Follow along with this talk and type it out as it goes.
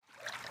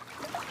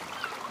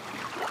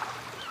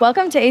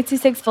Welcome to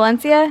 826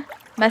 Valencia,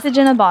 message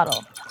in a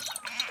bottle.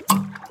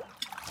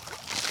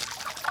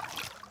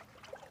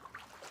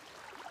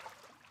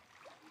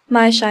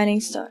 My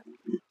Shining Star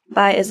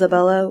by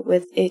Isabella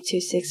with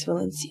 826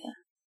 Valencia.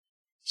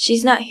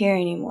 She's not here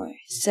anymore,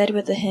 said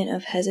with a hint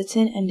of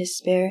hesitant and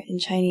despair in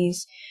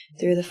Chinese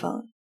through the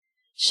phone.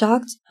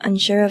 Shocked,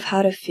 unsure of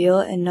how to feel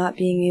and not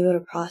being able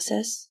to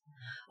process.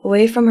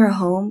 Away from her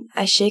home,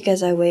 I shake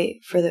as I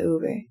wait for the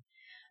Uber.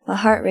 My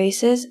heart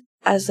races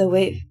as the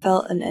wait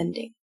felt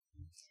unending.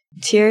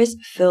 Tears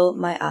fill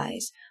my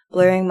eyes,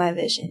 blurring my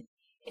vision.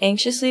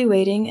 Anxiously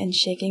waiting and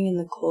shaking in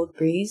the cold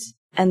breeze,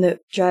 and the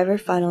driver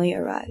finally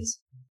arrives.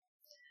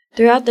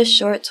 Throughout the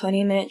short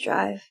 20-minute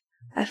drive,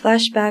 I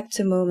flash back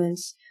to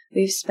moments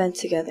we've spent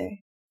together.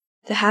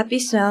 The happy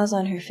smiles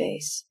on her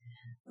face.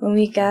 When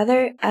we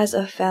gather as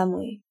a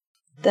family,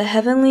 the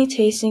heavenly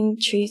tasting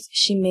treats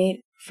she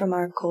made from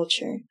our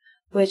culture,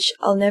 which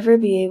I'll never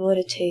be able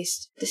to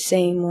taste the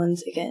same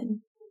ones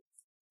again.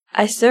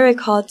 I still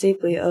recall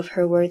deeply of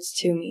her words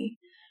to me,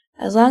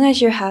 "As long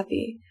as you're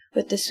happy,"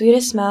 with the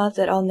sweetest smile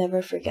that I'll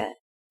never forget.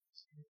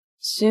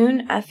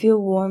 Soon I feel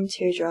warm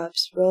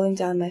teardrops rolling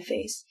down my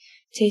face,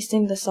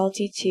 tasting the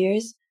salty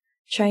tears,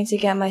 trying to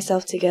get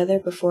myself together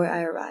before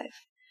I arrive.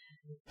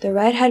 The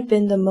ride had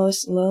been the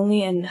most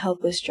lonely and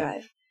helpless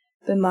drive,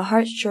 but my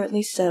heart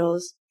shortly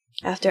settles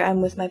after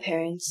I'm with my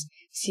parents,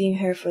 seeing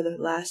her for the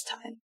last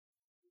time.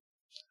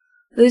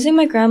 Losing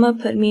my grandma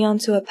put me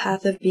onto a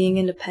path of being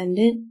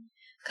independent,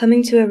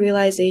 coming to a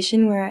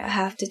realization where I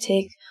have to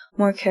take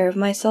more care of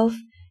myself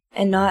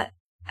and not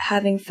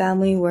having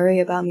family worry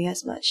about me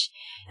as much,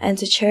 and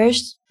to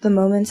cherish the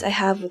moments I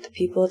have with the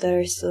people that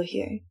are still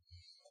here.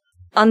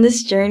 On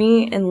this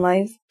journey in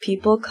life,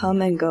 people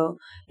come and go,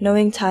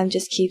 knowing time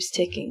just keeps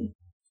ticking.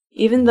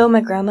 Even though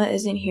my grandma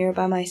isn't here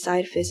by my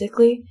side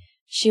physically,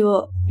 she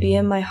will be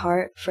in my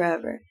heart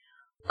forever.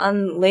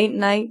 On late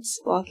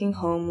nights, walking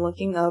home,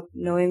 looking up,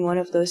 knowing one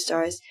of those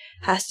stars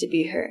has to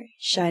be her,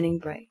 shining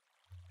bright.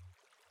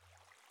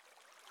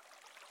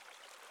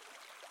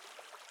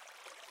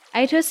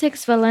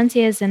 826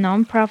 Valencia is a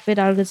non-profit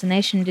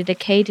organization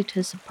dedicated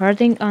to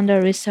supporting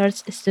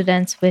under-researched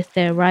students with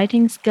their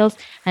writing skills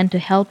and to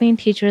helping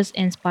teachers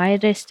inspire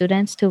their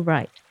students to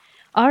write.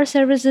 Our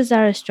services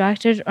are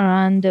structured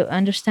around the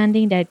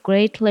understanding that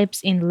great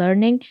leaps in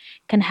learning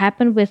can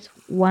happen with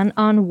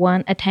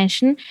one-on-one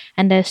attention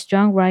and that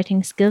strong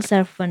writing skills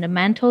are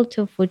fundamental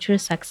to future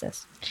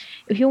success.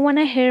 If you want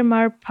to hear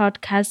more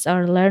podcasts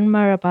or learn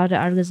more about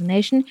the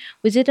organization,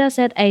 visit us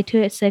at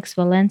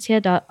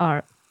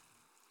 826valencia.org.